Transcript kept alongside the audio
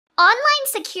Online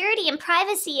security and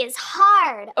privacy is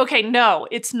hard. Okay, no,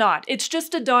 it's not. It's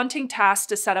just a daunting task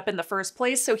to set up in the first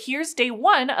place, so here's day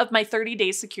 1 of my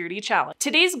 30-day security challenge.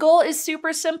 Today's goal is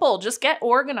super simple, just get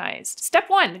organized. Step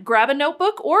 1, grab a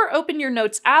notebook or open your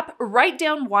notes app, write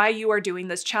down why you are doing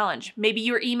this challenge. Maybe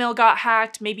your email got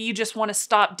hacked, maybe you just want to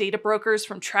stop data brokers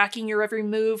from tracking your every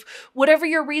move. Whatever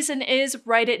your reason is,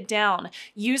 write it down.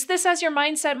 Use this as your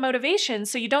mindset motivation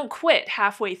so you don't quit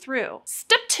halfway through.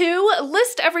 Step 2,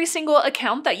 list every single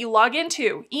account that you log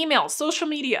into. Email, social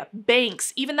media,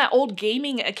 banks, even that old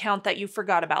gaming account that you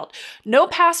forgot about. No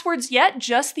passwords yet,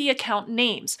 just the account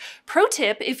names. Pro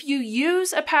tip, if you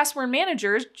use a password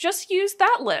manager, just use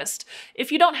that list.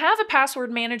 If you don't have a password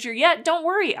manager yet, don't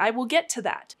worry, I will get to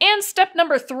that. And step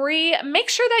number 3, make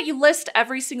sure that you list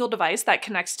every single device that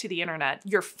connects to the internet.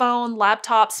 Your phone,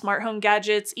 laptop, smart home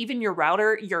gadgets, even your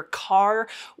router, your car,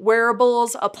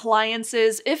 wearables,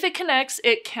 appliances. If it connects,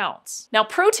 it counts. Now,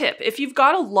 pro tip, if you've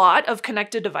got a lot of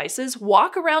connected devices,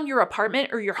 walk around your apartment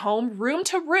or your home room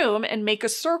to room and make a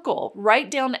circle.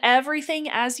 Write down everything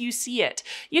as you see it.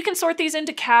 You can sort these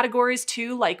into categories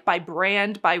too, like by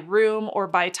brand, by room, or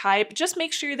by type. Just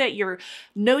make sure that you're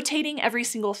notating every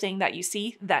single thing that you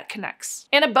see that connects.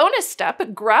 And a bonus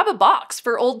step, grab a box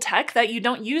for old tech that you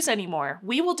don't use anymore.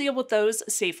 We will deal with those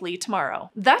safely tomorrow.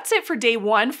 That's it for day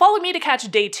 1. Follow me to catch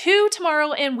day 2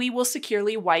 tomorrow and we will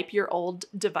securely wipe your old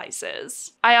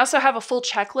devices. I also have a full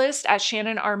checklist at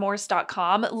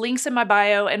shannonrmorse.com, links in my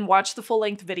bio, and watch the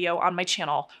full-length video on my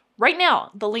channel right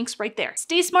now. The link's right there.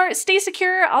 Stay smart, stay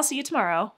secure. I'll see you tomorrow.